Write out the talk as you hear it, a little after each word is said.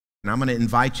And I'm going to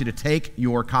invite you to take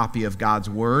your copy of God's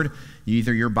Word,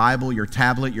 either your Bible, your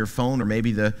tablet, your phone, or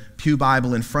maybe the Pew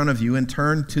Bible in front of you, and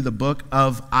turn to the book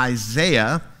of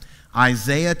Isaiah,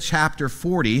 Isaiah chapter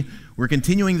 40. We're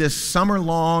continuing this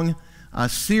summer-long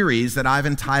series that I've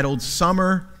entitled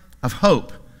Summer of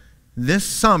Hope. This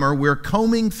summer, we're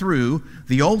combing through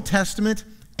the Old Testament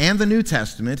and the New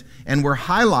Testament, and we're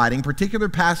highlighting particular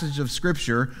passages of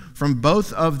Scripture from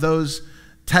both of those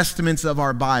testaments of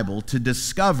our Bible to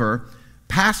discover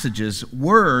passages,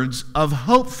 words of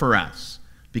hope for us,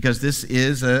 because this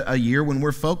is a year when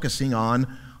we're focusing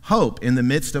on hope in the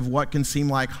midst of what can seem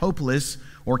like hopeless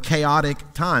or chaotic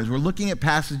times. We're looking at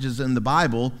passages in the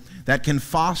Bible that can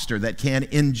foster, that can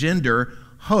engender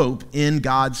hope in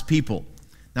God's people.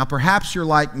 Now, perhaps you're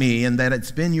like me and that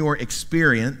it's been your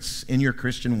experience in your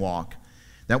Christian walk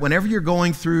that whenever you're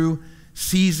going through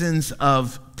seasons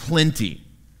of plenty,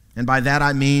 and by that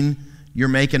I mean you're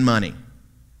making money.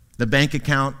 The bank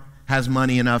account has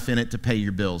money enough in it to pay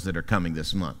your bills that are coming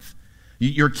this month.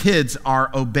 Your kids are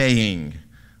obeying,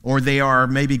 or they are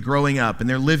maybe growing up and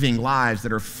they're living lives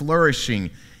that are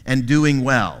flourishing and doing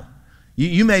well.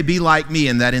 You may be like me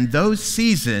in that in those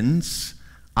seasons,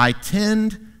 I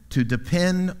tend to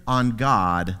depend on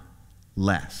God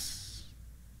less.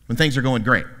 When things are going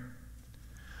great.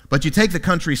 But you take the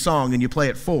country song and you play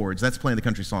it forwards. That's playing the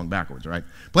country song backwards, right?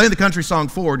 Playing the country song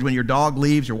forwards when your dog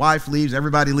leaves, your wife leaves,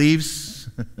 everybody leaves.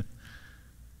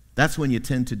 That's when you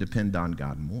tend to depend on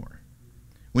God more.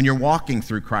 When you're walking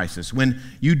through crisis, when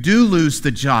you do lose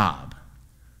the job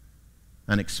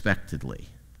unexpectedly.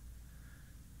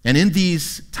 And in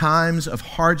these times of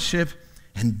hardship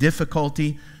and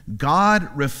difficulty, God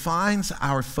refines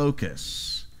our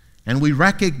focus, and we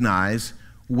recognize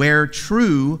where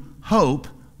true hope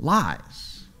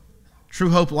lies. True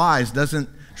hope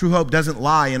doesn't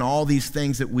lie in all these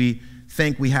things that we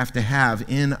think we have to have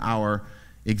in our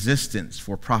existence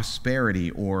for prosperity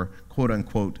or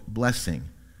quote-unquote blessing.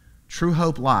 True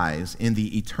hope lies in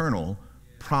the eternal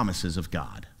promises of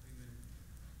God.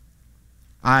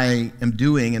 I am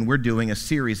doing, and we're doing, a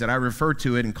series that I refer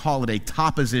to it and call it a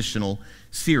topositional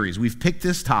series. We've picked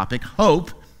this topic,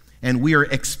 hope, and we are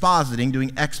expositing,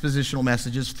 doing expositional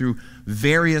messages through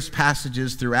various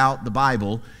passages throughout the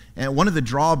Bible. And one of the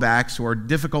drawbacks or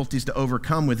difficulties to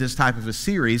overcome with this type of a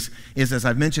series is, as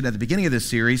I've mentioned at the beginning of this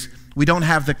series, we don't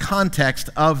have the context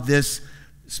of this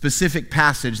specific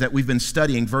passage that we've been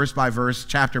studying verse by verse,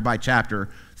 chapter by chapter,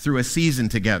 through a season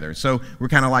together. So we're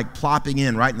kind of like plopping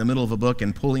in right in the middle of a book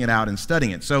and pulling it out and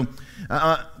studying it. So,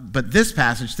 but this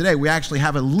passage today, we actually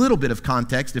have a little bit of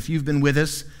context if you've been with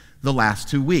us the last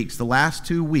 2 weeks. The last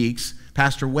 2 weeks,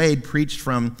 Pastor Wade preached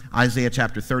from Isaiah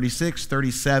chapter 36,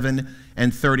 37,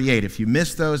 and 38. If you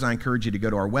missed those, I encourage you to go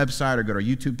to our website or go to our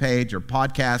YouTube page or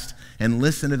podcast and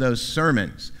listen to those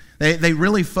sermons. They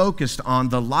really focused on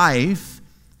the life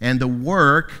and the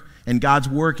work and God's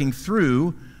working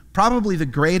through probably the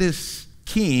greatest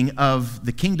king of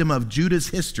the kingdom of Judah's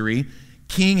history,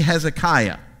 King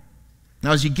Hezekiah.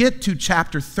 Now, as you get to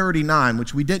chapter 39,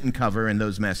 which we didn't cover in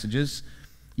those messages,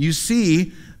 you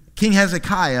see King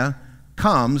Hezekiah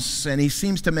comes and he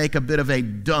seems to make a bit of a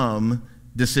dumb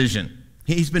decision.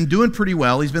 He's been doing pretty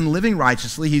well. He's been living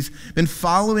righteously. He's been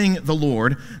following the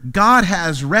Lord. God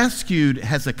has rescued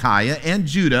Hezekiah and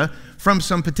Judah from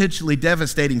some potentially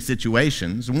devastating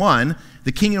situations. One,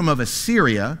 the kingdom of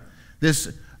Assyria,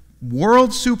 this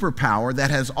world superpower that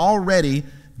has already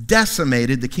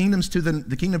decimated the kingdom to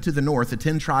the north, the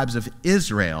 10 tribes of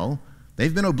Israel.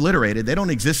 They've been obliterated. They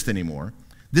don't exist anymore.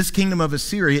 This kingdom of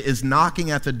Assyria is knocking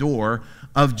at the door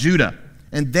of Judah.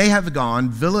 And they have gone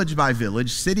village by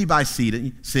village, city by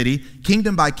city,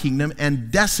 kingdom by kingdom, and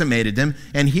decimated them.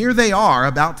 And here they are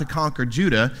about to conquer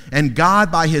Judah. And God,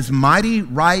 by his mighty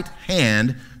right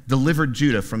hand, delivered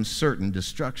Judah from certain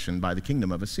destruction by the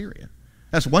kingdom of Assyria.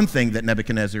 That's one thing that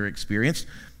Hezekiah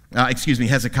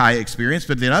experienced.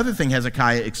 But the other thing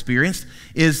Hezekiah experienced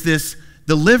is this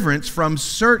deliverance from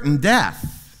certain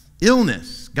death,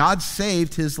 illness. God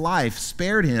saved his life,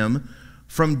 spared him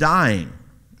from dying.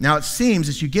 Now, it seems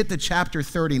as you get to chapter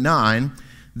 39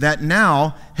 that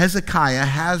now Hezekiah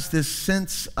has this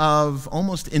sense of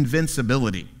almost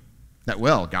invincibility. That,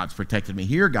 well, God's protected me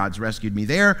here, God's rescued me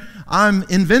there, I'm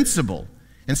invincible.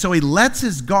 And so he lets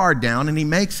his guard down and he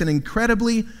makes an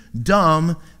incredibly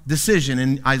dumb decision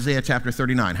in Isaiah chapter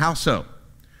 39. How so?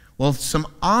 Well, some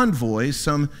envoys,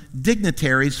 some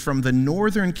dignitaries from the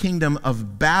northern kingdom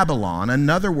of Babylon,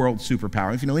 another world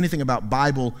superpower. If you know anything about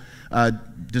Bible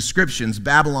descriptions,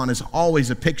 Babylon is always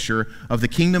a picture of the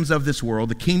kingdoms of this world,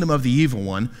 the kingdom of the evil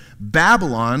one.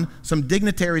 Babylon, some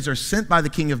dignitaries are sent by the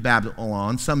king of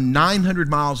Babylon, some 900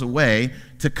 miles away,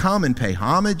 to come and pay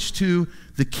homage to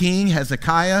the king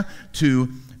Hezekiah, to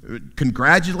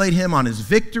congratulate him on his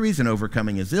victories and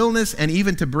overcoming his illness, and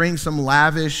even to bring some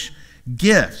lavish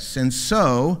gifts. And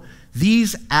so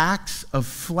these acts of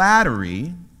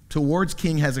flattery towards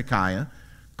King Hezekiah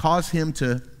cause him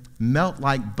to melt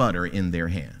like butter in their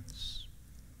hands.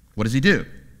 What does he do?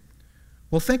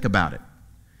 Well, think about it.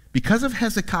 Because of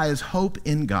Hezekiah's hope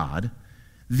in God,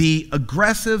 the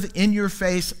aggressive,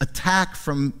 in-your-face attack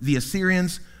from the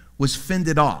Assyrians was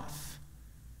fended off.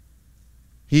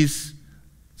 He's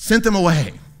sent them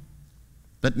away.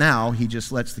 But now he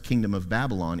just lets the kingdom of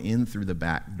Babylon in through the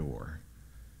back door.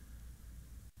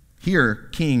 Here,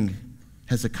 King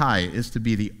Hezekiah is to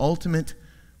be the ultimate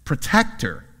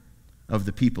protector of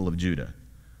the people of Judah.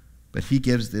 But he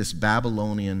gives this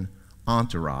Babylonian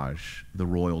entourage the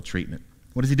royal treatment.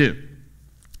 What does he do?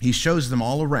 He shows them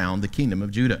all around the kingdom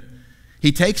of Judah.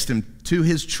 He takes them to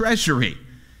his treasury.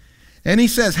 And he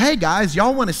says, hey guys,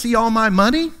 y'all want to see all my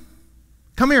money?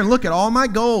 Come here and look at all my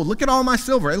gold. Look at all my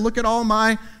silver. Look at all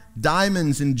my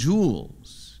diamonds and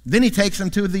jewels. Then he takes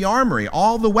them to the armory,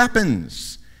 all the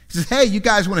weapons. He says, hey, you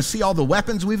guys want to see all the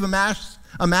weapons we've amassed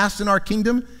in our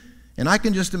kingdom? And I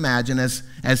can just imagine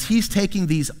as he's taking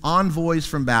these envoys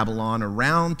from Babylon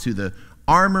around to the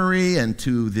armory and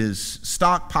to this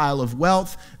stockpile of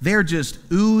wealth, they're just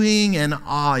oohing and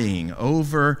awing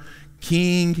over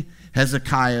King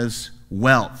Hezekiah's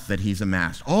wealth that he's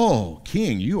amassed. Oh,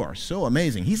 king, you are so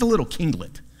amazing. He's a little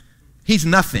kinglet. He's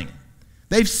nothing.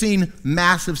 They've seen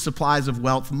massive supplies of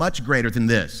wealth much greater than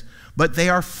this, but they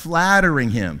are flattering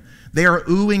him. They are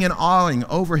oohing and awing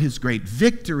over his great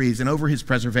victories and over his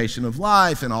preservation of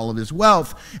life and all of his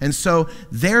wealth. And so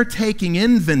they're taking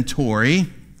inventory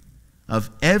of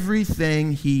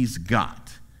everything he's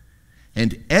got.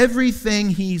 And everything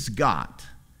he's got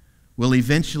will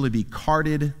eventually be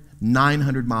carted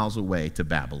 900 miles away to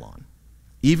Babylon,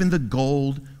 even the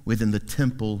gold within the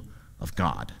temple of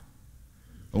God.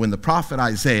 When the prophet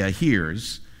Isaiah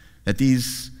hears that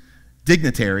these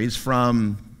dignitaries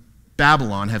from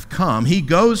Babylon have come, he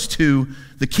goes to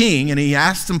the king and he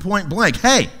asks them point blank,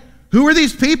 hey, who are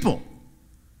these people?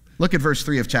 Look at verse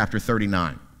 3 of chapter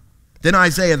 39. Then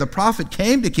Isaiah the prophet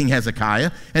came to King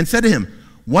Hezekiah and said to him,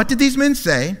 what did these men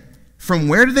say? From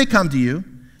where did they come to you?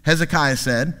 Hezekiah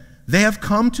said, they have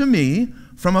come to me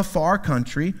from a far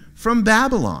country, from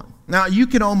Babylon. Now, you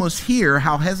can almost hear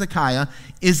how Hezekiah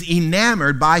is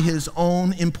enamored by his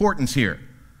own importance here.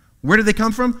 Where did they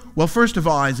come from? Well, first of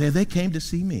all, Isaiah, they came to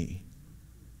see me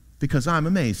because I'm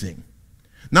amazing.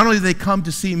 Not only did they come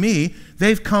to see me,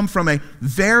 they've come from a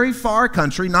very far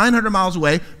country, 900 miles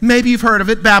away. Maybe you've heard of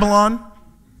it, Babylon.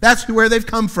 That's where they've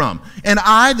come from. And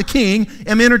I, the king,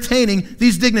 am entertaining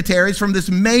these dignitaries from this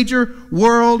major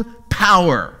world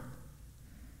power.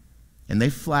 And they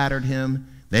flattered him.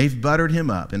 They've buttered him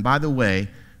up. And by the way,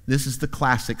 this is the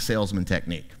classic salesman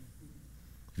technique.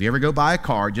 If you ever go buy a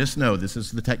car, just know this is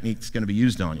the technique that's going to be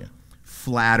used on you.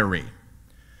 Flattery.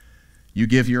 You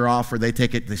give your offer, they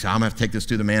take it, they say, I'm going to have to take this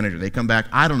to the manager. They come back,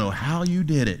 I don't know how you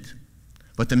did it,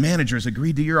 but the managers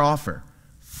agreed to your offer.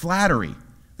 Flattery.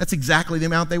 That's exactly the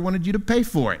amount they wanted you to pay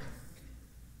for it.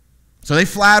 So they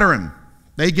flatter him.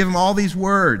 They give him all these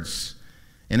words.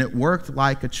 And it worked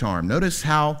like a charm. Notice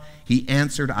how he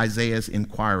answered Isaiah's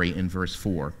inquiry in verse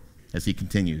 4 as he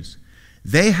continues.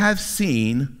 They have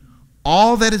seen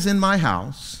all that is in my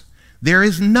house. There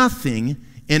is nothing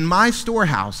in my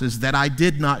storehouses that I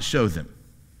did not show them.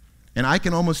 And I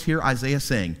can almost hear Isaiah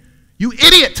saying, you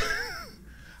idiot!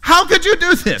 How could you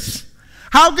do this?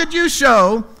 How could you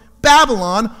show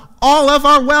Babylon all of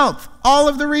our wealth, all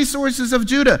of the resources of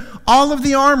Judah, all of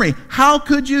the armory? How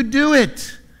could you do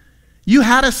it? You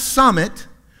had a summit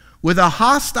with a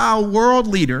hostile world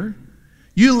leader.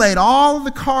 You laid all of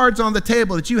the cards on the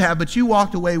table that you have, but you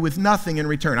walked away with nothing in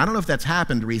return. I don't know if that's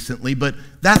happened recently, but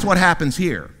that's what happens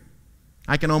here.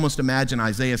 I can almost imagine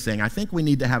Isaiah saying, I think we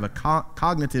need to have a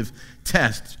cognitive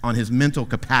test on his mental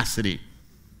capacity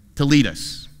to lead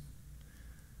us.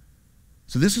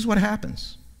 So this is what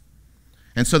happens.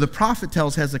 And so the prophet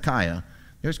tells Hezekiah,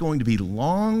 there's going to be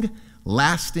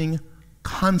long-lasting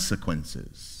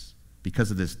consequences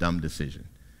because of this dumb decision.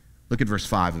 Look at verse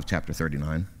 5 of chapter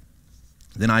 39.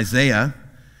 Then Isaiah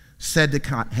said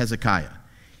to Hezekiah,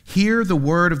 hear the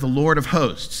word of the Lord of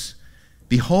hosts.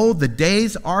 Behold, the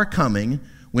days are coming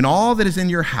when all that is in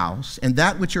your house and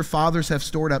that which your fathers have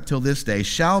stored up till this day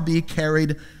shall be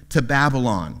carried to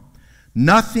Babylon.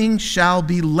 Nothing shall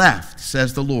be left,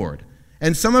 says the Lord.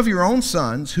 And some of your own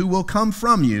sons who will come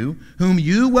from you, whom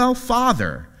you will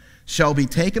father, shall be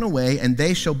taken away, and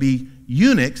they shall be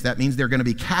eunuchs, that means they're going to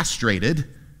be castrated,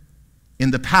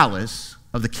 in the palace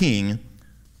of the king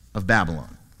of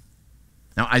Babylon.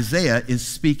 Now, Isaiah is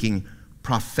speaking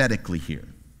prophetically here.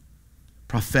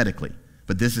 Prophetically.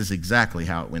 But this is exactly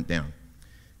how it went down.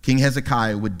 King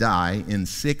Hezekiah would die in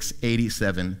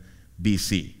 687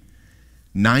 BC.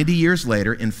 90 years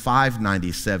later, in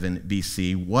 597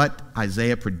 BC, what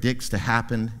Isaiah predicts to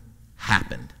happen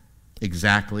happened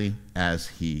exactly as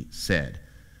he said.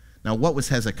 Now, what was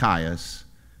Hezekiah's,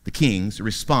 the king's,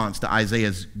 response to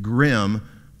Isaiah's grim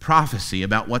prophecy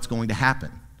about what's going to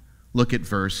happen? Look at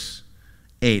verse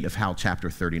 8 of how chapter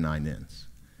 39 ends.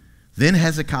 Then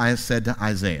Hezekiah said to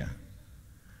Isaiah,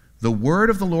 the word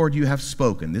of the Lord you have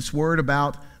spoken, this word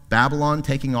about Babylon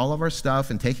taking all of our stuff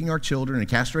and taking our children and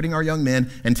castrating our young men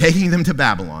and taking them to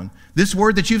Babylon, this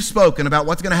word that you've spoken about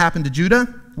what's going to happen to Judah,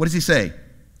 what does he say?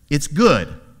 It's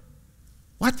good.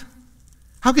 What?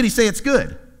 How could he say it's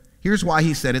good? Here's why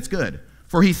he said it's good.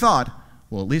 For he thought,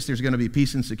 well, at least there's going to be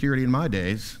peace and security in my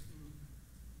days.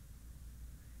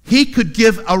 He could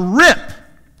give a rip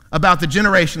about the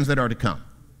generations that are to come.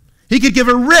 He could give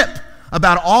a rip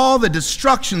about all the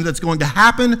destruction that's going to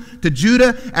happen to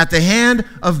Judah at the hand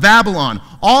of Babylon.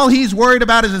 All he's worried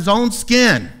about is his own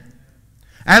skin.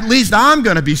 At least I'm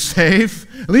going to be safe.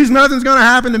 At least nothing's going to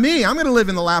happen to me. I'm going to live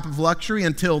in the lap of luxury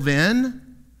until then.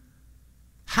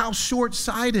 How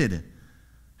short-sighted.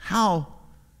 How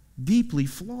deeply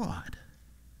flawed.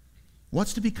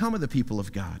 What's to become of the people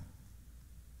of God?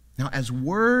 Now, as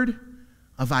word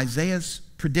of Isaiah's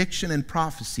prediction and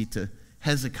prophecy to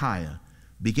Hezekiah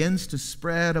begins to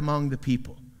spread among the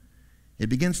people, it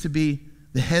begins to be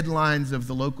the headlines of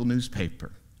the local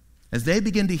newspaper. As they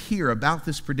begin to hear about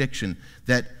this prediction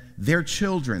that their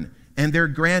children and their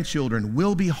grandchildren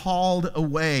will be hauled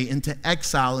away into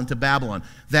exile into Babylon,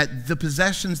 that the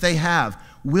possessions they have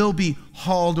will be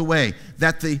hauled away,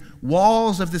 that the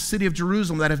walls of the city of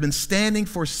Jerusalem that have been standing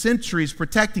for centuries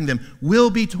protecting them will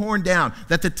be torn down,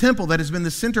 that the temple that has been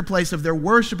the center place of their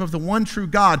worship of the one true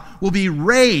God will be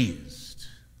razed.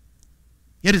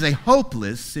 It is a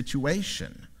hopeless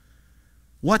situation.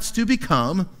 What's to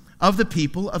become of the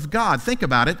people of God? Think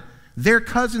about it. Their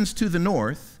cousins to the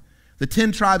north, the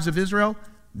 10 tribes of Israel,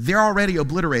 they're already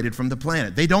obliterated from the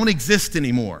planet. They don't exist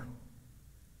anymore.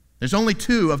 There's only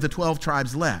 2 of the 12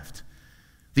 tribes left.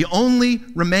 The only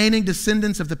remaining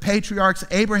descendants of the patriarchs,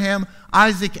 Abraham,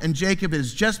 Isaac, and Jacob, it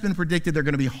has just been predicted they're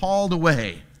going to be hauled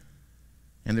away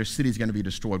and their city is going to be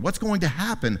destroyed. What's going to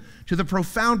happen to the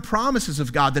profound promises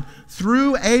of God that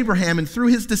through Abraham and through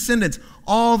his descendants,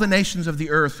 all the nations of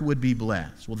the earth would be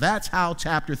blessed? Well, that's how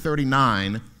chapter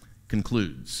 39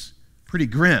 concludes. Pretty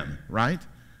grim, right?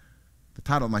 The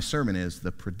title of my sermon is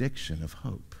The Prediction of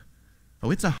Hope.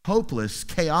 Oh, it's a hopeless,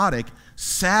 chaotic,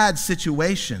 sad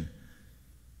situation.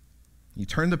 You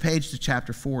turn the page to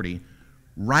chapter 40.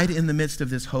 Right in the midst of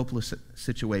this hopeless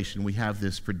situation, we have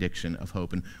this prediction of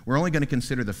hope. And we're only going to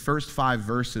consider the first 5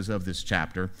 verses of this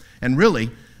chapter. And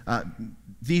really,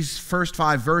 these first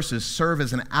 5 verses serve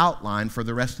as an outline for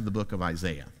the rest of the book of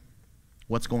Isaiah.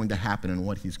 What's going to happen and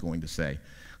what he's going to say.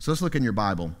 So let's look in your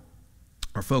Bible.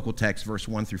 Our focal text, verse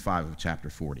 1 through 5 of chapter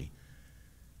 40.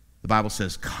 The Bible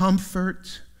says,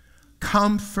 "Comfort,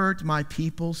 comfort my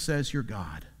people, says your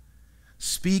God.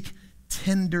 Speak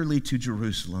tenderly to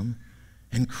Jerusalem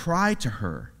and cry to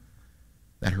her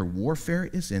that her warfare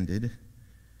is ended,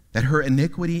 that her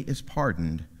iniquity is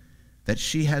pardoned, that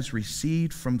she has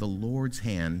received from the Lord's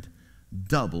hand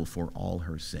double for all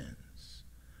her sins."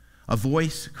 A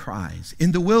voice cries,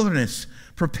 "In the wilderness,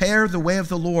 prepare the way of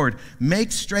the Lord.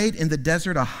 Make straight in the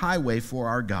desert a highway for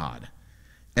our God.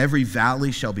 Every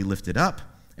valley shall be lifted up,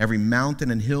 every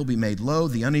mountain and hill be made low,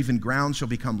 the uneven ground shall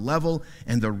become level,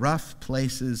 and the rough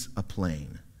places a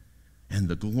plain. And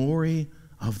the glory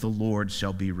of the Lord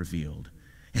shall be revealed,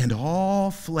 and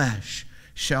all flesh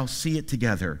shall see it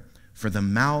together, for the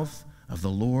mouth of the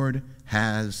Lord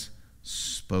has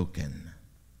spoken."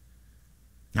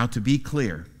 Now, to be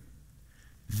clear,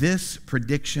 this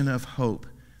prediction of hope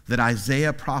that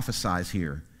Isaiah prophesies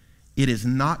here, it is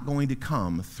not going to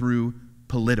come through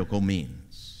political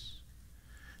means.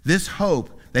 This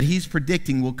hope that he's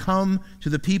predicting will come to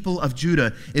the people of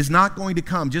Judah is not going to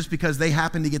come just because they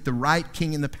happen to get the right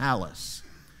king in the palace.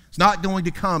 It's not going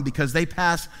to come because they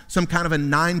pass some kind of a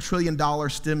 $9 trillion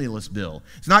stimulus bill.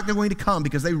 It's not going to come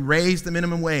because they raise the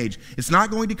minimum wage. It's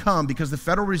not going to come because the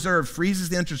Federal Reserve freezes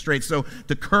the interest rates so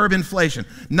to curb inflation.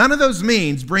 None of those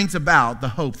means brings about the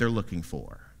hope they're looking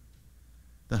for.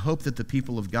 The hope that the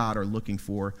people of God are looking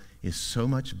for is so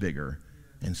much bigger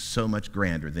and so much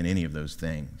grander than any of those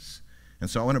things. And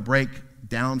so I want to break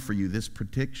down for you this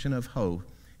prediction of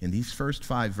hope in these first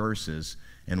 5 verses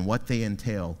and what they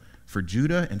entail for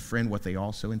Judah, and friend, what they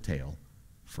also entail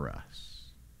for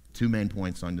us. 2 main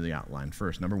points on the outline.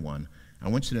 First, number 1, I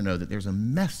want you to know that there's a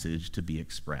message to be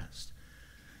expressed.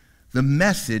 The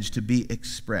message to be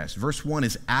expressed. Verse 1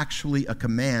 is actually a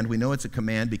command. We know it's a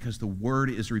command because the word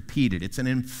is repeated. It's an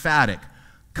emphatic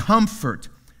comfort,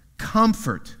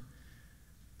 comfort.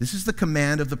 This is the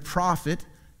command of the prophet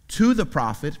to the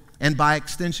prophet, and by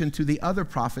extension to the other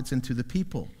prophets and to the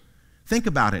people. Think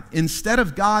about it. Instead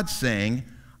of God saying,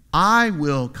 I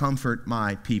will comfort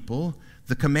my people,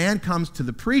 the command comes to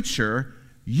the preacher,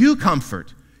 you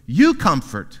comfort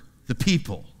the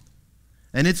people.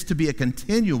 And it's to be a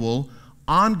continual,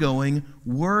 ongoing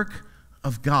work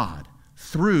of God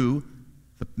through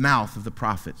the mouth of the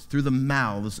prophets, through the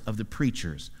mouths of the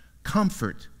preachers.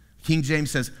 Comfort. King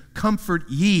James says, comfort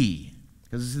ye,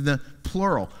 because it's in the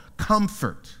plural.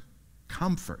 Comfort.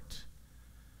 Comfort.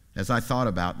 As I thought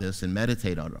about this and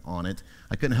meditated on it,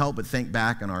 I couldn't help but think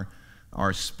back on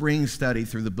our spring study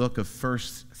through the book of 1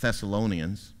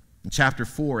 Thessalonians. In chapter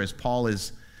 4, as Paul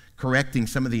is correcting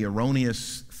some of the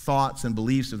erroneous thoughts and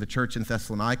beliefs of the church in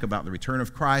Thessalonica about the return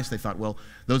of Christ, they thought, well,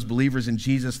 those believers in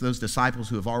Jesus, those disciples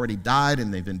who have already died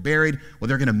and they've been buried, well,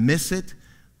 they're going to miss it.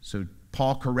 So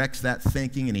Paul corrects that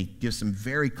thinking, and he gives some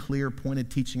very clear, pointed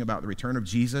teaching about the return of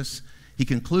Jesus. He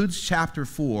concludes chapter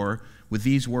 4 with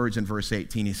these words in verse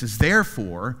 18. He says,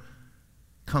 therefore,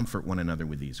 comfort one another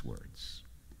with these words.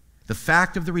 The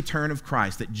fact of the return of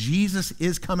Christ, that Jesus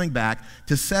is coming back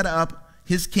to set up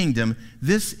his kingdom,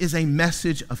 this is a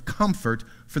message of comfort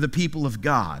for the people of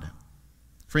God.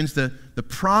 Friends, the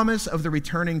promise of the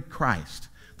returning Christ,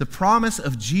 the promise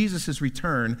of Jesus'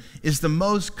 return is the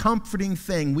most comforting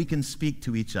thing we can speak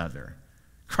to each other.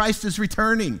 Christ is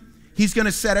returning. He's going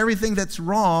to set everything that's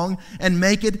wrong and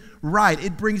make it right.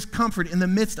 It brings comfort in the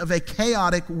midst of a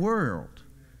chaotic world.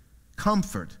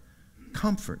 Comfort.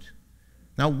 Comfort.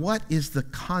 Now, what is the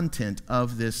content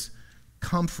of this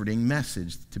comforting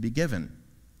message to be given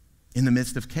in the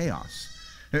midst of chaos?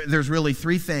 There's really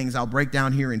 3 things I'll break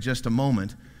down here in just a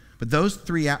moment. But those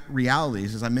 3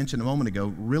 realities, as I mentioned a moment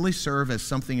ago, really serve as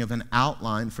something of an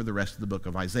outline for the rest of the book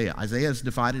of Isaiah. Isaiah is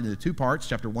divided into 2 parts,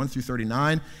 chapter 1 through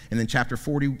 39, and then chapter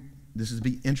 40. This is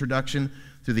the introduction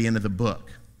to the end of the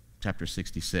book, chapter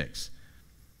 66.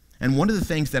 And one of the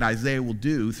things that Isaiah will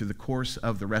do through the course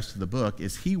of the rest of the book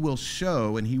is he will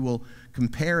show and he will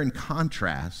compare and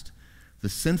contrast the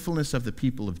sinfulness of the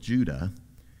people of Judah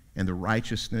and the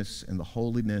righteousness and the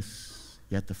holiness,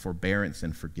 yet the forbearance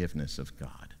and forgiveness of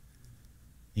God.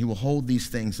 He will hold these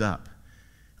things up.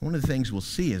 And one of the things we'll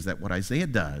see is that what Isaiah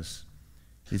does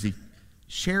is he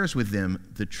shares with them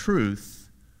the truth,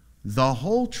 the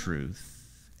whole truth,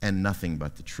 and nothing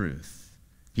but the truth.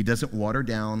 He doesn't water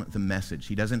down the message.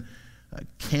 He doesn't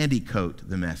candy coat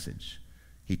the message.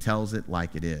 He tells it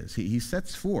like it is. He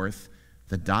sets forth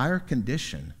the dire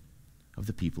condition of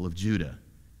the people of Judah.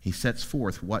 He sets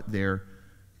forth what their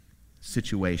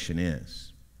situation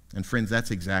is. And friends,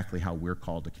 that's exactly how we're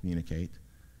called to communicate.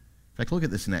 In fact, look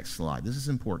at this next slide. This is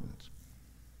important.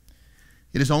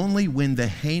 It is only when the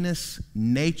heinous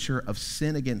nature of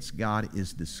sin against God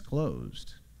is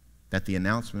disclosed that the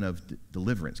announcement of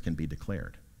deliverance can be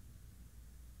declared.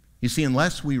 You see,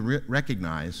 unless we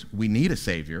recognize we need a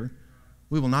Savior,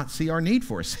 we will not see our need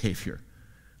for a Savior.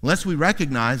 Unless we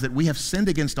recognize that we have sinned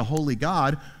against a holy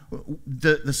God,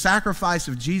 the sacrifice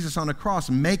of Jesus on a cross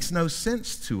makes no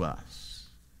sense to us.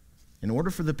 In order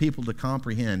for the people to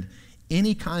comprehend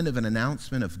any kind of an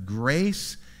announcement of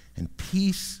grace and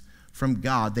peace from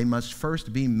God, they must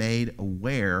first be made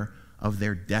aware of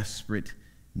their desperate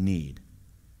need.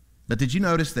 But did you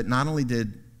notice that not only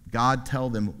did God tell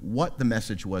them what the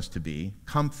message was to be,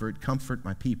 comfort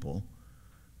my people,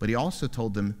 but he also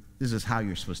told them this is how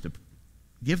you're supposed to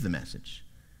give the message.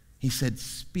 He said,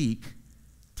 speak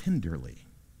tenderly.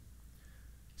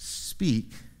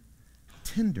 Speak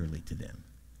tenderly to them.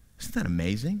 Isn't that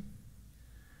amazing?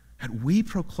 That we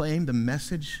proclaim the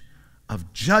message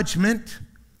of judgment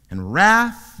and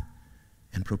wrath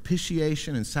and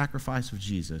propitiation and sacrifice of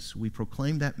Jesus. We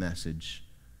proclaim that message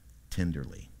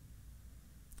tenderly.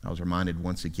 I was reminded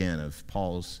once again of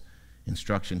Paul's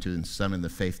instruction to his son in the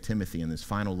faith, Timothy, in this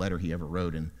final letter he ever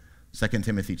wrote in 2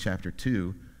 Timothy chapter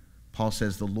 2, Paul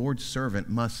says, the Lord's servant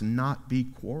must not be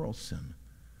quarrelsome,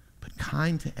 but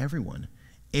kind to everyone,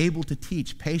 able to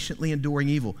teach, patiently enduring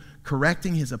evil,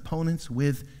 correcting his opponents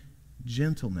with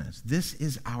gentleness. This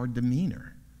is our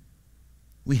demeanor.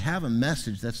 We have a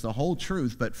message that's the whole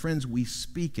truth, but friends, we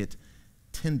speak it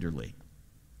tenderly.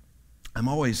 I'm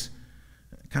always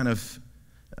kind of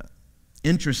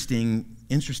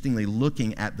interestingly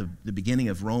looking at the beginning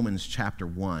of Romans chapter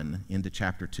 1 into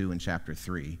chapter 2 and chapter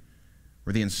 3,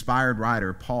 where the inspired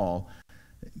writer, Paul,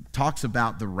 talks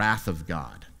about the wrath of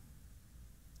God.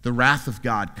 The wrath of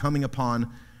God coming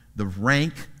upon the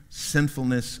rank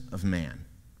sinfulness of man.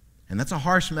 And that's a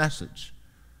harsh message.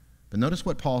 But notice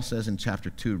what Paul says in chapter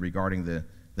 2 regarding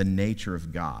the nature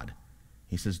of God.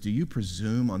 He says, do you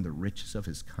presume on the riches of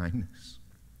his kindness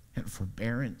and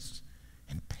forbearance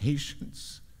and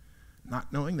patience,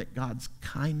 not knowing that God's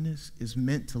kindness is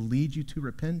meant to lead you to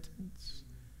repentance?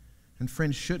 And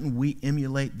friends, shouldn't we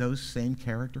emulate those same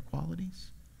character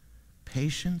qualities?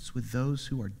 Patience with those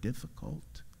who are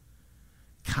difficult,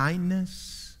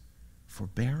 kindness,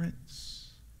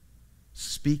 forbearance,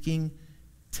 speaking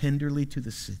tenderly to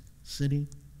the city.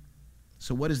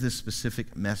 So what is this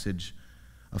specific message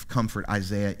of comfort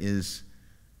Isaiah is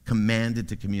commanded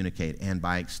to communicate, and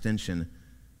by extension,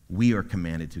 we are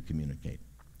commanded to communicate?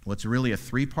 Well, it's really a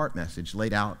three-part message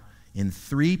laid out in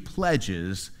three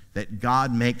pledges that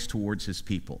God makes towards his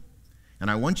people. And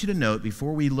I want you to note,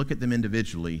 before we look at them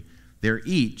individually, they're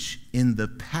each in the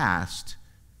past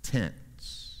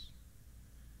tense.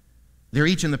 They're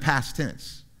each in the past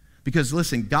tense. Because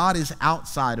listen, God is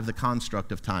outside of the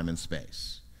construct of time and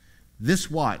space. This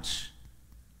watch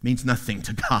means nothing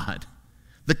to God.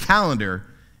 The calendar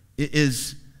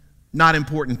is not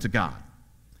important to God.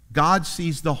 God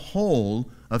sees the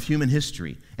whole of human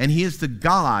history, and he is the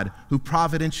God who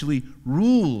providentially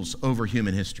rules over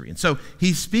human history. And so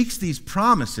he speaks these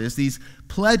promises, these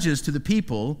pledges to the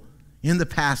people in the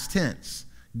past tense.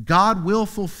 God will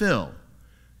fulfill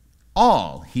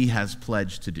all he has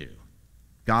pledged to do.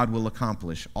 God will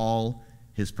accomplish all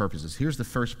his purposes. Here's the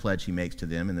first pledge he makes to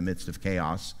them in the midst of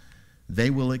chaos. They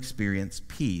will experience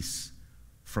peace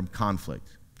from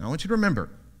conflict. Now I want you to remember,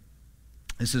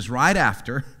 this is right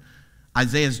after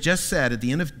Isaiah's just said at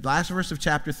the end of last verse of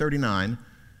chapter 39,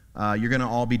 you're going to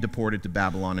all be deported to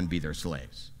Babylon and be their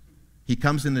slaves. He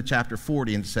comes into chapter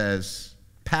 40 and says,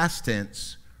 past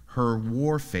tense, her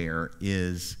warfare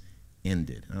is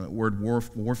ended. The word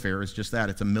warfare is just that.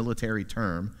 It's a military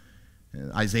term.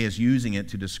 Isaiah is using it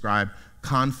to describe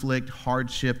conflict,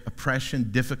 hardship, oppression,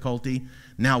 difficulty.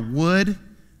 Now, would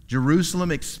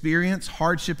Jerusalem experience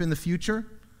hardship in the future?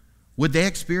 Would they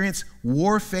experience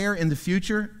warfare in the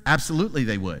future? Absolutely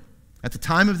they would. At the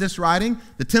time of this writing,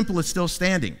 the temple is still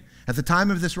standing. At the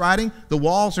time of this writing, the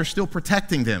walls are still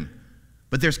protecting them.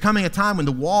 But there's coming a time when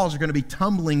the walls are going to be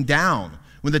tumbling down,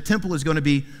 when the temple is going to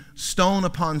be stone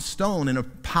upon stone in a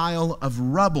pile of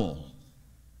rubble.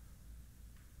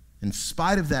 In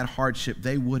spite of that hardship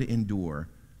they would endure,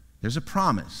 there's a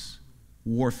promise.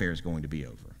 Warfare is going to be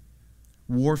over.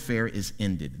 Warfare is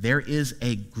ended. There is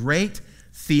a great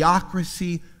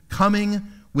theocracy coming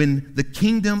when the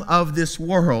kingdom of this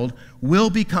world will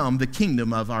become the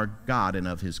kingdom of our God and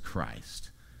of his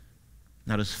Christ.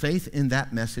 Now, does faith in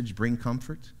that message bring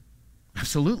comfort?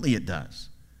 Absolutely it does.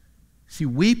 See,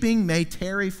 weeping may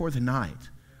tarry for the night,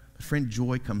 but friend,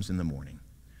 joy comes in the morning.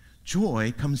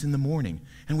 Joy comes in the morning,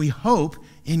 and we hope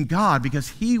in God because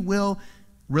he will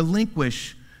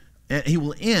relinquish, he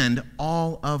will end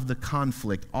all of the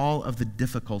conflict, all of the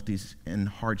difficulties and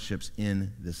hardships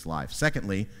in this life.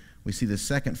 Secondly, we see the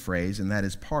second phrase, and that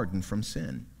is pardon from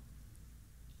sin.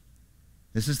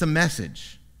 This is the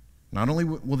message. Not only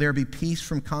will there be peace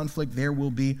from conflict, there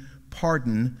will be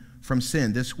pardon from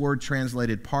sin. This word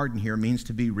translated pardon here means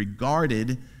to be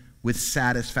regarded with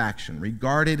satisfaction,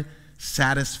 regarded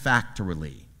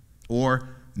satisfactorily, or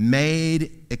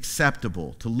made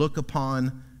acceptable, to look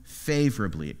upon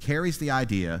favorably. It carries the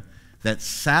idea that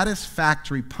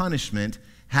satisfactory punishment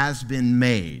has been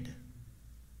made,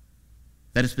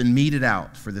 that it's been meted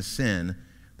out for the sin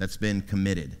that's been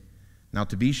committed. Now,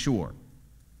 to be sure,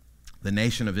 the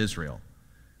nation of Israel,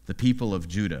 the people of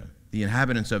Judah, the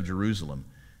inhabitants of Jerusalem,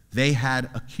 they had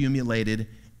accumulated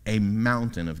a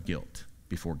mountain of guilt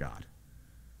before God.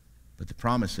 But the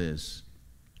promise is,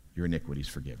 your iniquity is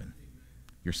forgiven.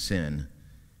 Your sin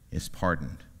is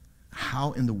pardoned.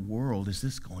 How in the world is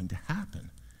this going to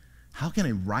happen? How can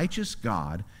a righteous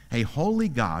God, a holy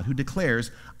God who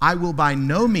declares, I will by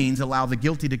no means allow the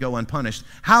guilty to go unpunished,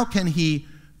 how can he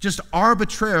just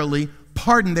arbitrarily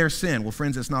pardon their sin? Well,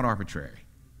 friends, it's not arbitrary.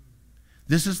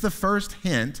 This is the first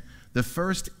hint, the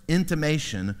first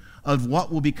intimation of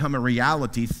what will become a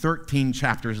reality 13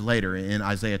 chapters later in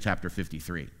Isaiah chapter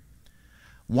 53.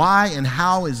 Why and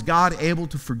how is God able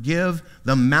to forgive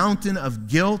the mountain of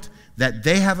guilt that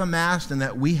they have amassed and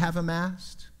that we have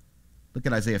amassed? Look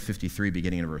at Isaiah 53,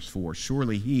 beginning in verse 4.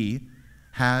 Surely he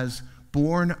has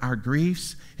borne our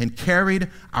griefs and carried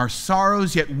our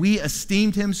sorrows, yet we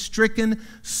esteemed him stricken,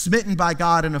 smitten by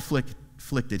God, and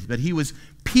afflicted. But he was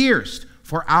pierced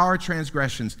for our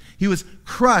transgressions. He was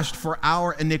crushed for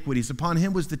our iniquities. Upon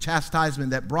him was the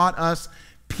chastisement that brought us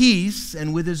peace,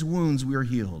 and with his wounds we are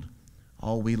healed.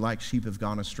 All we like sheep have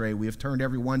gone astray. We have turned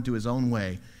every one to his own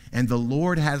way, and the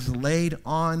Lord has laid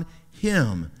on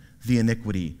him the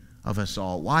iniquity of us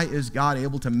all. Why is God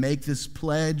able to make this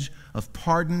pledge of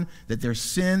pardon, that their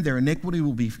sin, their iniquity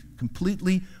will be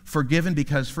completely forgiven?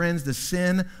 Because, friends, the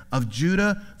sin of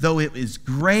Judah, though it is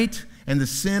great, and the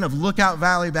sin of Lookout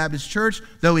Valley Baptist Church,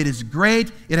 though it is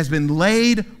great, it has been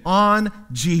laid on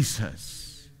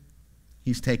Jesus.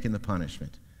 He's taken the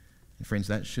punishment. And friends,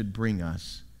 that should bring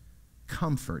us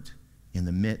comfort in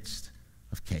the midst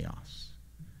of chaos.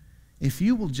 If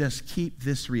you will just keep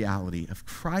this reality of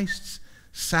Christ's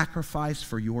sacrifice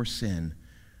for your sin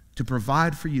to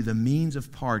provide for you the means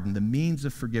of pardon, the means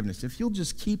of forgiveness, if you'll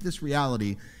just keep this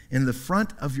reality in the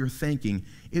front of your thinking,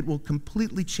 it will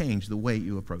completely change the way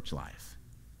you approach life.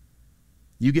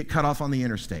 You get cut off on the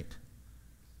interstate.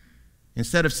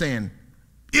 Instead of saying,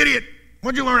 "Idiot,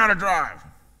 when'd you learn how to drive?"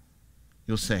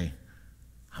 you'll say,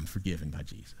 "I'm forgiven by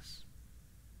Jesus."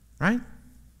 Right?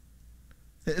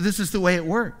 This is the way it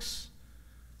works.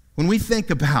 When we think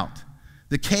about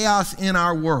the chaos in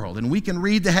our world, and we can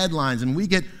read the headlines, and we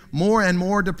get more and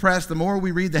more depressed the more we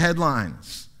read the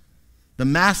headlines. The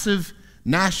massive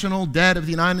national debt of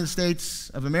the United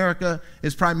States of America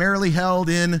is primarily held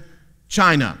in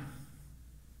China.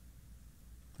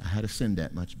 I had a sin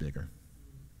debt much bigger.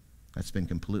 That's been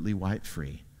completely wiped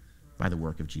free by the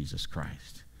work of Jesus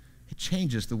Christ. It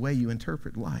changes the way you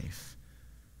interpret life.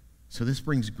 So this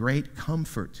brings great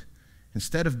comfort.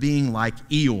 Instead of being like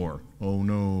Eeyore, "Oh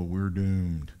no, we're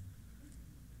doomed,"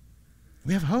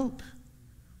 we have hope.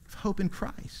 We have hope in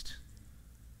Christ.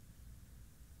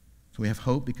 So we have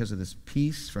hope because of this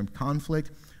peace from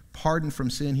conflict, pardon from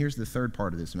sin. Here's the third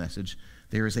part of this message.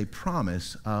 There is a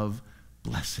promise of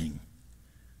blessing.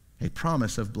 A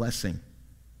promise of blessing.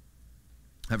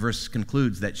 That verse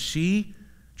concludes that she,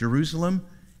 Jerusalem,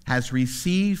 has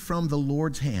received from the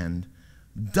Lord's hand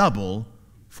double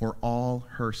for all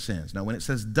her sins. Now, when it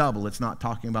says double, it's not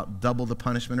talking about double the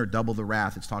punishment or double the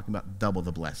wrath. It's talking about double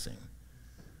the blessing.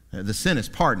 The sin is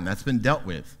pardoned. That's been dealt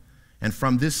with. And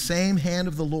from this same hand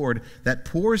of the Lord that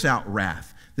pours out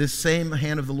wrath, this same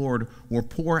hand of the Lord will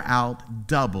pour out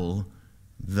double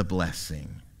the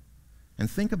blessing.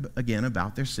 And think again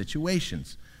about their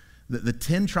situations. The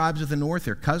 10 tribes of the north,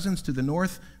 their cousins to the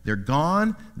north, they're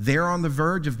gone. They're on the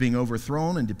verge of being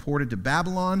overthrown and deported to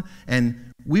Babylon.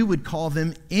 And we would call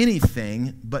them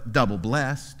anything but double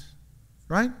blessed,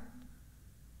 right?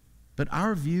 But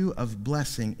our view of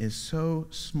blessing is so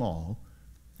small,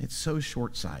 it's so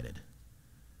short-sighted.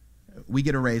 We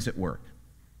get a raise at work.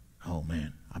 "Oh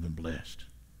man, I've been blessed."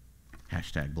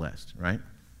 Hashtag blessed, right?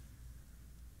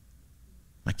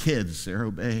 My kids, they're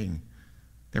obeying.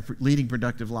 They're leading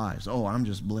productive lives. "Oh, I'm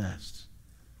just blessed."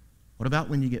 What about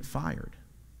when you get fired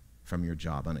from your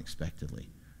job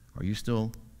unexpectedly? Are you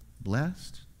still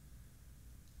blessed?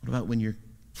 What about when your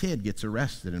kid gets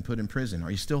arrested and put in prison?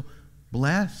 Are you still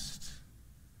blessed?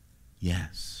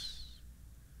 Yes.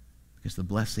 Because the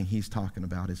blessing he's talking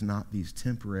about is not these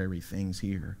temporary things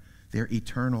here. They're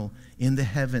eternal in the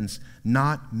heavens,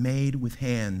 not made with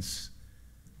hands.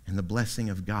 And the blessing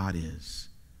of God is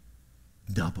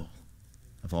double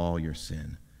of all your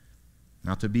sin.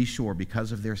 Now, to be sure,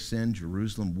 because of their sin,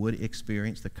 Jerusalem would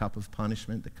experience the cup of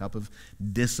punishment, the cup of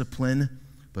discipline,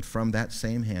 but from that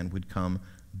same hand would come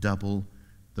double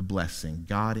the blessing.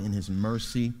 God, in his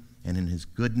mercy and in his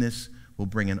goodness, will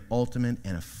bring an ultimate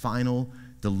and a final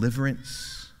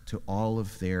deliverance to all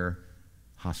of their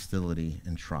hostility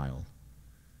and trial.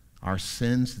 Our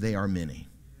sins, they are many.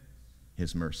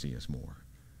 His mercy is more.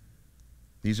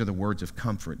 These are the words of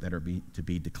comfort that are to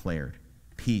be declared.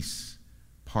 Peace,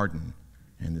 pardon,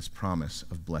 and this promise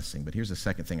of blessing. But here's the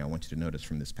second thing I want you to notice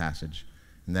from this passage,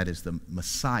 and that is the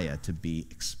Messiah to be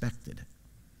expected.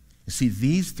 You see,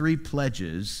 these three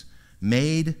pledges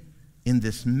made in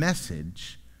this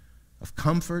message of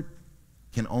comfort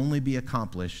can only be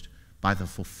accomplished by the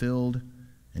fulfilled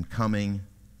and coming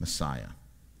Messiah,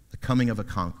 the coming of a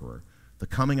conqueror, the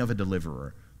coming of a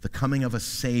deliverer, the coming of a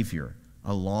Savior,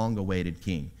 a long-awaited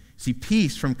King. See,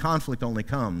 peace from conflict only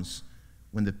comes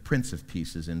when the Prince of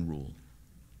Peace is in rule,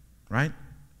 right?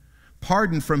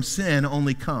 Pardon from sin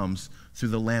only comes through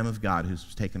the Lamb of God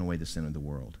who's taken away the sin of the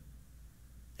world.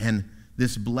 And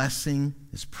this blessing,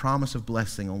 this promise of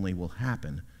blessing only will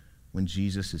happen when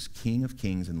Jesus is King of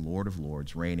kings and Lord of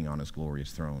lords, reigning on his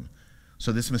glorious throne.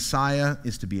 So this Messiah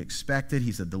is to be expected.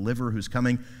 He's a deliverer who's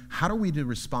coming. How are we to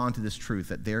respond to this truth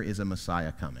that there is a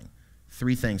Messiah coming?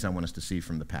 3 things I want us to see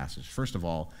from the passage. First of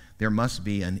all, there must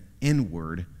be an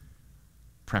inward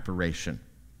preparation.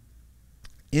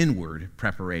 Inward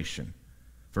preparation.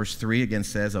 Verse 3 again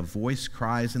says, a voice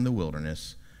cries in the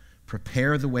wilderness,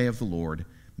 prepare the way of the Lord,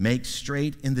 make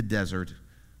straight in the desert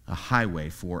a highway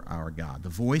for our God. The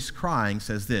voice crying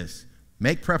says this,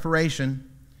 make preparation,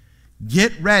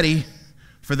 get ready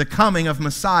for the coming of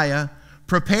Messiah,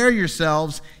 prepare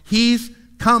yourselves, he's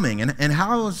coming. And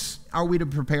how are we to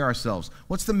prepare ourselves?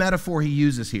 What's the metaphor he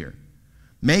uses here?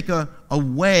 Make a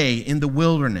way in the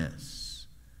wilderness.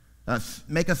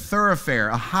 Make a thoroughfare,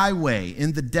 a highway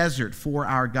in the desert for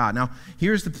our God. Now,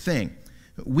 here's the thing.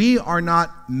 We are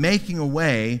not making a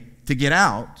way to get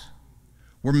out.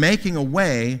 We're making a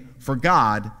way for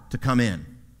God to come in.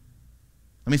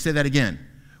 Let me say that again.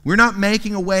 We're not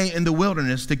making a way in the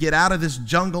wilderness to get out of this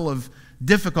jungle of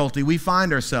difficulty we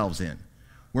find ourselves in.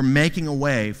 We're making a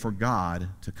way for God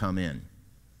to come in.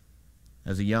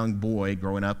 As a young boy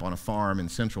growing up on a farm in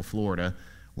Central Florida,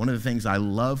 one of the things I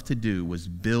loved to do was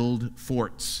build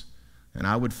forts. And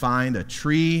I would find a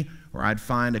tree, or I'd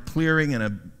find a clearing in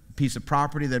a piece of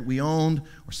property that we owned,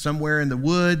 or somewhere in the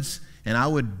woods, and I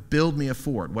would build me a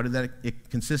fort. What did it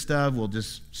consist of? We'll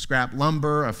just scrap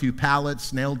lumber, a few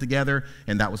pallets nailed together,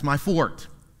 and that was my fort.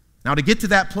 Now, to get to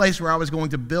that place where I was going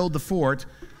to build the fort,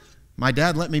 my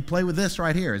dad let me play with this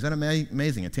right here. Is that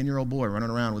amazing? A 10-year-old boy running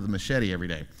around with a machete every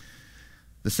day.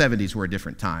 The 70s were a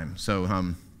different time.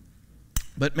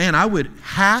 But man, I would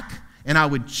hack and I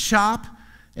would chop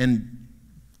and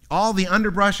all the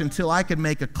underbrush until I could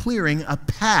make a clearing, a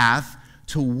path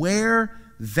to where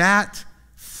that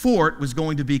fort was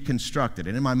going to be constructed.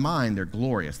 And in my mind, they're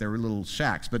glorious. They were little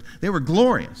shacks, but they were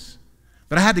glorious.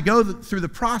 But I had to go through the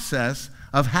process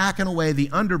of hacking away the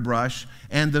underbrush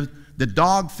and the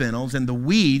dog fennels and the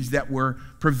weeds that were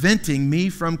preventing me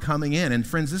from coming in. And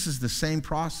friends, this is the same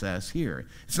process here.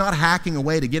 It's not hacking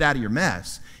away to get out of your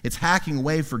mess. It's hacking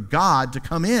away for God to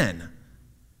come in.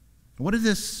 What does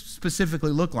this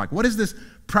specifically look like? What is this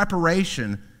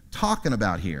preparation talking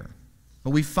about here?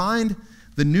 Well, we find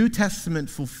the New Testament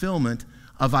fulfillment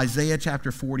of Isaiah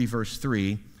chapter 40, verse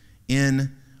 3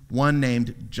 in one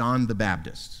named John the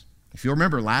Baptist. If you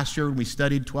remember last year when we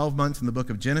studied 12 months in the book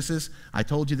of Genesis, I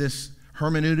told you this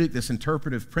hermeneutic, this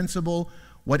interpretive principle.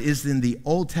 What is in the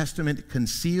Old Testament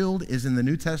concealed is in the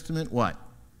New Testament what?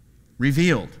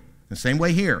 Revealed. The same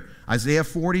way here. Isaiah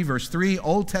 40, verse 3,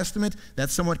 Old Testament, that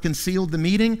somewhat concealed the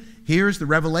meaning. Here's the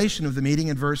revelation of the meaning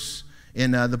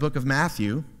in the book of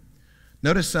Matthew.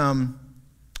 Notice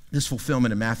this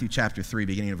fulfillment in Matthew chapter 3,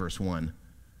 beginning of verse 1.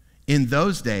 In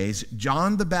those days,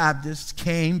 John the Baptist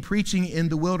came preaching in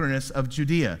the wilderness of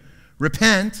Judea.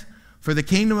 Repent, for the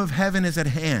kingdom of heaven is at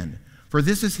hand. For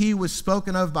this is he was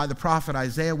spoken of by the prophet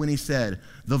Isaiah when he said,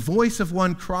 the voice of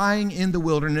one crying in the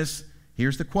wilderness,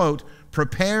 here's the quote,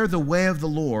 prepare the way of the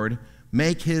Lord,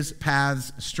 make his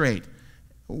paths straight.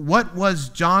 What was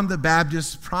John the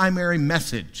Baptist's primary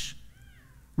message?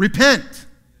 Repent.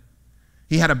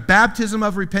 He had a baptism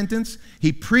of repentance.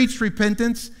 He preached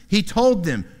repentance. He told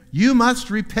them, you must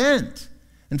repent.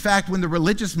 In fact, when the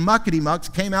religious muckety-mucks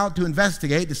came out to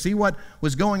investigate, to see what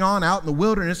was going on out in the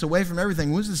wilderness, away from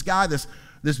everything, who's this guy, this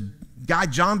guy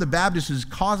John the Baptist who's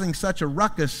causing such a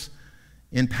ruckus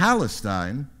in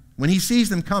Palestine? When he sees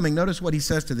them coming, notice what he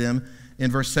says to them in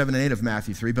verse 7 and 8 of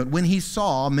Matthew 3. But when he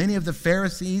saw many of the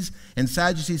Pharisees and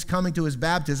Sadducees coming to his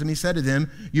baptism, he said to them,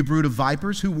 you brood of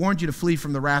vipers, who warned you to flee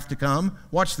from the wrath to come?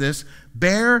 Watch this.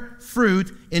 Bear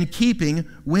fruit in keeping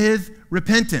with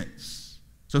repentance.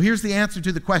 So here's the answer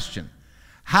to the question.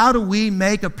 How do we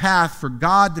make a path for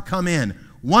God to come in?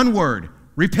 One word,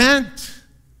 repent.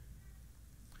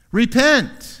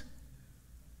 Repent.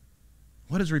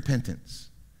 What is repentance?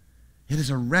 It is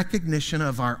a recognition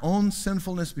of our own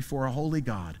sinfulness before a holy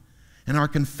God and our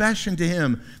confession to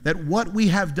him that what we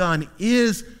have done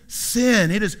is sin.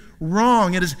 It is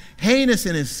wrong. It is heinous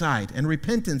in his sight. And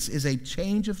repentance is a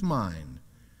change of mind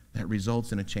that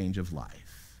results in a change of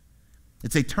life.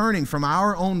 It's a turning from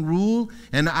our own rule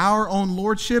and our own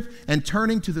lordship and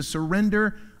turning to the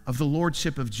surrender of the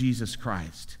lordship of Jesus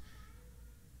Christ.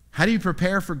 How do you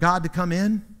prepare for God to come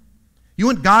in? You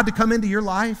want God to come into your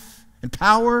life? In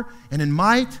power and in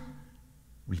might,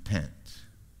 repent.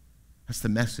 That's the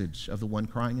message of the one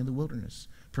crying in the wilderness.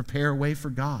 Prepare a way for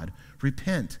God.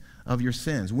 Repent of your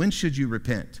sins. When should you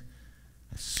repent?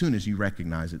 as soon as you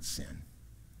recognize it's sin.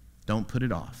 Don't put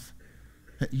it off.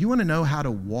 You want to know how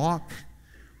to walk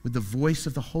with the voice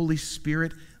of the Holy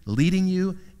Spirit leading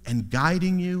you and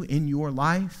guiding you in your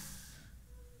life?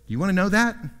 Do you want to know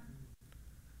that?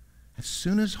 As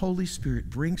soon as Holy Spirit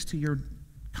brings to your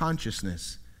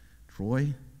consciousness,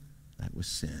 Troy, that was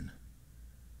sin.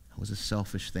 That was a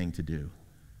selfish thing to do.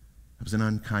 That was an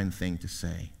unkind thing to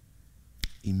say.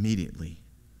 Immediately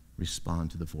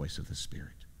respond to the voice of the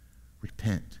Spirit.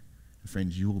 Repent. And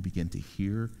friends, you will begin to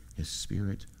hear His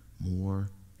Spirit more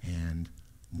and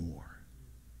more.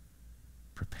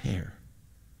 Prepare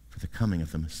for the coming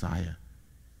of the Messiah.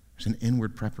 There's an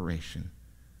inward preparation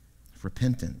of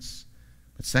repentance.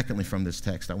 But secondly, from this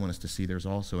text, I want us to see there's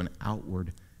also an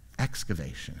outward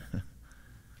excavation.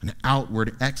 An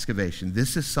outward excavation.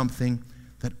 This is something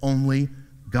that only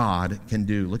God can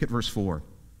do. Look at verse 4.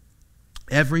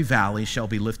 Every valley shall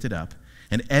be lifted up,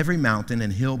 and every mountain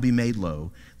and hill be made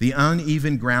low. The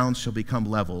uneven ground shall become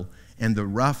level, and the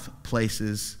rough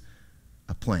places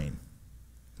a plain.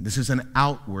 This is an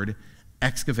outward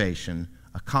excavation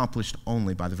accomplished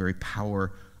only by the very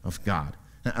power of God.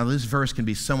 Now, this verse can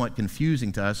be somewhat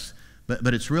confusing to us,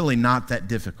 but it's really not that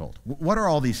difficult. What are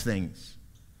all these things?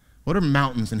 What are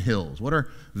mountains and hills? What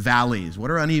are valleys? What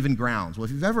are uneven grounds? Well,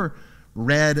 if you've ever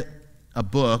read a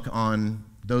book on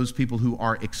those people who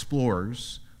are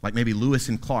explorers, like maybe Lewis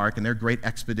and Clark and their great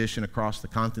expedition across the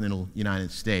continental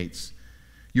United States,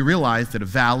 you realize that a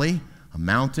valley, a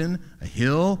mountain, a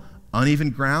hill,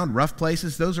 uneven ground, rough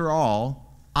places, those are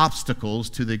all obstacles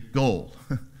to the goal.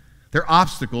 They're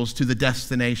obstacles to the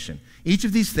destination. Each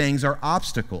of these things are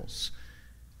obstacles.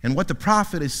 And what the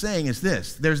prophet is saying is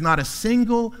this: there's not a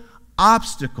single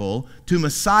obstacle to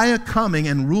Messiah coming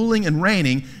and ruling and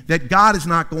reigning that God is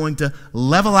not going to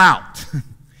level out.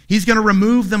 He's going to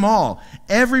remove them all.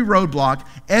 Every roadblock,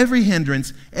 every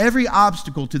hindrance, every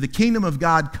obstacle to the kingdom of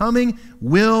God coming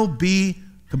will be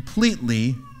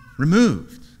completely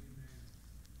removed.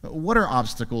 What are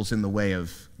obstacles in the way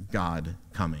of God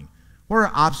coming? What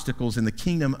are obstacles in the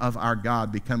kingdom of our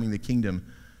God becoming the kingdom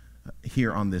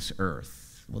here on this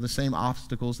earth? Well, the same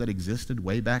obstacles that existed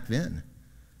way back then.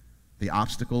 The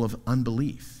obstacle of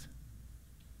unbelief.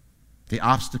 The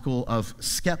obstacle of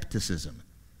skepticism.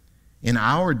 In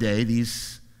our day,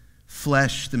 these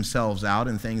flesh themselves out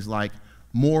in things like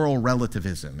moral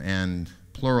relativism and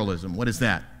pluralism. What is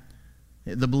that?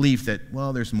 The belief that,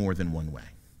 well, there's more than one way.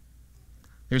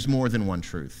 There's more than one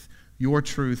truth. Your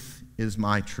truth is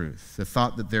my truth. The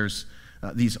thought that there's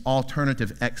these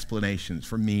alternative explanations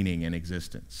for meaning and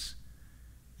existence.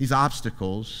 These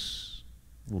obstacles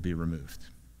will be removed.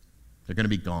 They're going to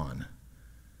be gone.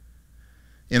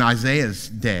 In Isaiah's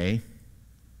day,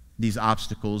 these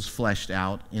obstacles fleshed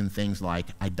out in things like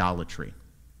idolatry.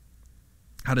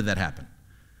 How did that happen?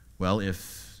 Well,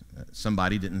 if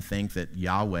somebody didn't think that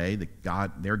Yahweh,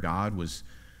 their God, was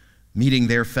meeting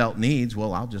their felt needs,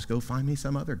 well, I'll just go find me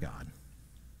some other God.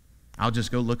 I'll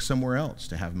just go look somewhere else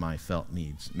to have my felt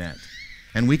needs met.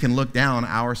 And we can look down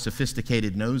our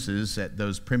sophisticated noses at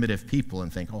those primitive people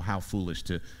and think, oh, how foolish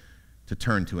to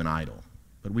turn to an idol.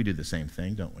 But we do the same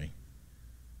thing, don't we?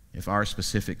 If our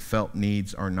specific felt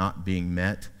needs are not being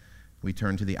met, we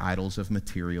turn to the idols of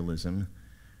materialism,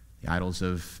 the idols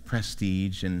of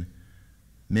prestige and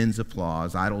men's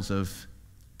applause, idols of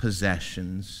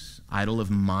possessions, idol of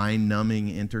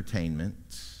mind-numbing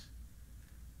entertainment.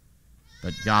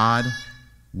 But God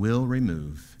will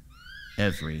remove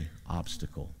every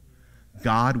obstacle.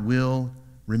 God will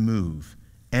remove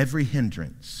every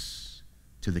hindrance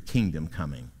to the kingdom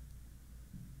coming.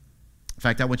 In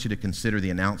fact, I want you to consider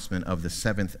the announcement of the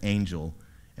seventh angel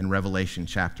in Revelation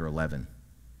chapter 11.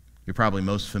 You're probably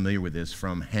most familiar with this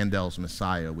from Handel's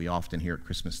Messiah we often hear at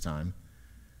Christmas time.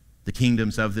 The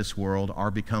kingdoms of this world are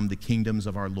become the kingdoms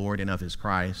of our Lord and of his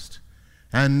Christ,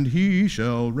 and he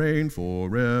shall reign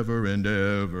forever and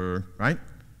ever. Right?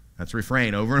 That's a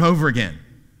refrain over and over again.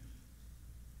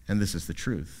 And this is the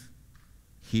truth.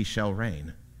 He shall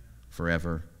reign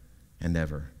forever and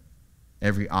ever.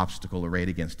 Every obstacle arrayed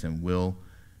against him will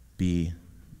be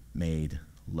made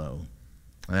low.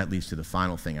 And that leads to the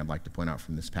final thing I'd like to point out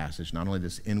from this passage. Not only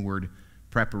this inward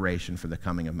preparation for the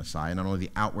coming of Messiah, not only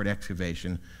the outward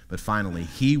excavation, but finally,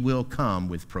 he will come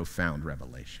with profound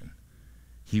revelation.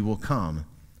 He will come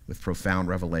with profound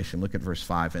revelation. Look at verse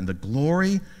 5. And the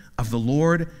glory of the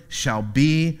Lord shall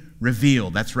be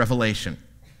revealed. That's revelation.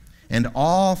 And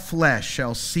all flesh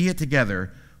shall see it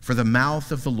together, for the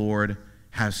mouth of the Lord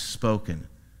has spoken.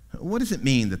 What does it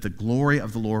mean that the glory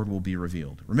of the Lord will be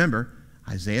revealed? Remember,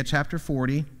 Isaiah chapter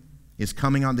 40 is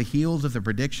coming on the heels of the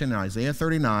prediction in Isaiah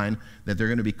 39 that they're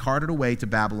going to be carted away to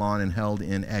Babylon and held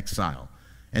in exile.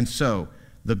 And so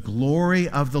the glory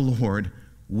of the Lord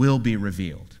will be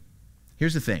revealed.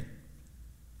 Here's the thing.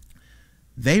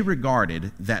 They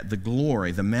regarded that the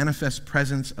glory, the manifest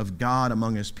presence of God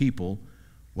among his people,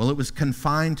 well, it was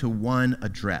confined to one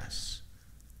address,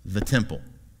 the temple.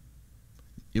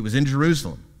 It was in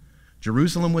Jerusalem.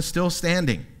 Jerusalem was still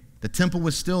standing. The temple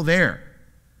was still there.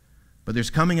 But there's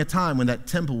coming a time when that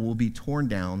temple will be torn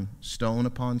down, stone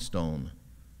upon stone,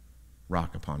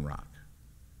 rock upon rock.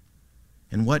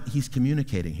 And what he's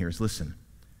communicating here is, listen,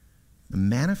 the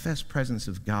manifest presence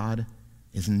of God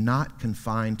is not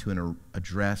confined to an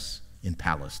address in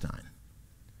Palestine.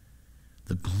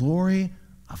 The glory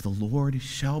of the Lord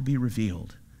shall be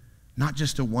revealed, not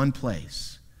just to one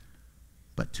place,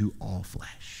 but to all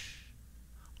flesh,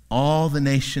 all the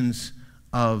nations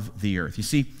of the earth. You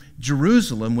see,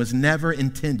 Jerusalem was never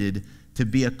intended to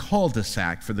be a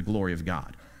cul-de-sac for the glory of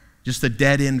God, just a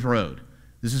dead-end road.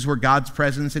 This is where God's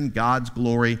presence and God's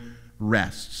glory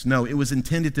rests. No, it was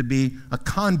intended to be a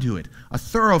conduit, a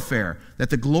thoroughfare, that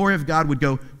the glory of God would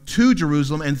go to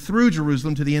Jerusalem and through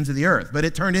Jerusalem to the ends of the earth. But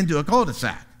it turned into a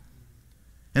cul-de-sac.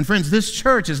 And friends, this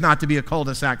church is not to be a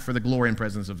cul-de-sac for the glory and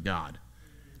presence of God.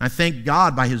 I thank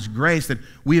God by his grace that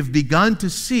we have begun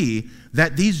to see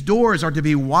that these doors are to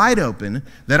be wide open,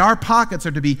 that our pockets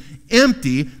are to be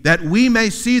empty, that we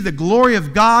may see the glory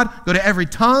of God go to every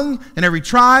tongue and every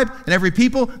tribe and every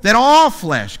people, that all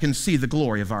flesh can see the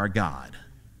glory of our God.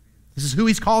 This is who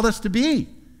he's called us to be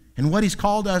and what he's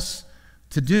called us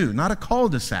to do. Not a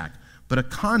cul-de-sac, but a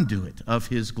conduit of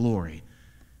his glory.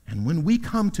 And when we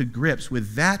come to grips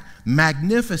with that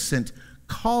magnificent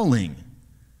calling,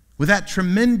 with that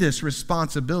tremendous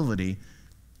responsibility,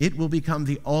 it will become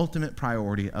the ultimate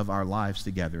priority of our lives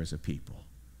together as a people,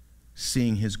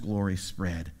 seeing his glory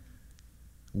spread.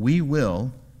 We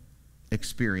will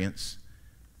experience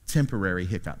temporary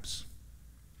hiccups.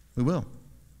 We will.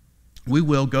 We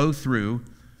will go through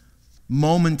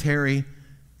momentary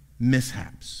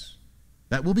mishaps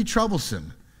that will be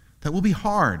troublesome, that will be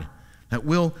hard, that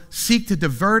will seek to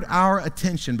divert our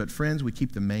attention. But friends, we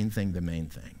keep the main thing the main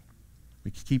thing. We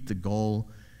keep the goal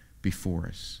before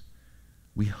us.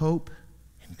 We hope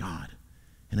in God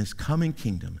and his coming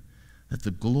kingdom that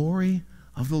the glory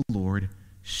of the Lord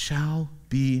shall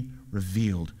be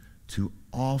revealed to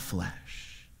all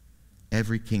flesh,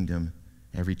 every kingdom,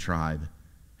 every tribe,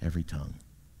 every tongue.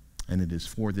 And it is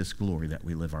for this glory that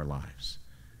we live our lives,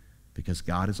 because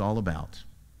God is all about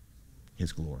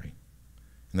his glory.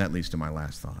 And that leads to my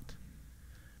last thought.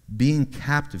 Being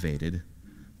captivated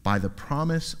by the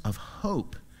promise of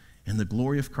hope and the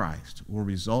glory of Christ will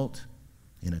result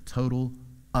in a total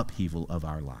upheaval of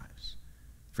our lives.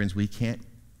 Friends, we can't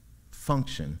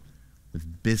function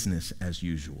with business as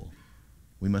usual.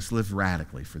 We must live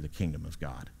radically for the kingdom of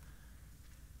God.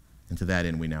 And to that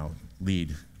end, we now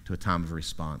lead to a time of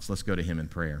response. Let's go to him in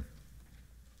prayer.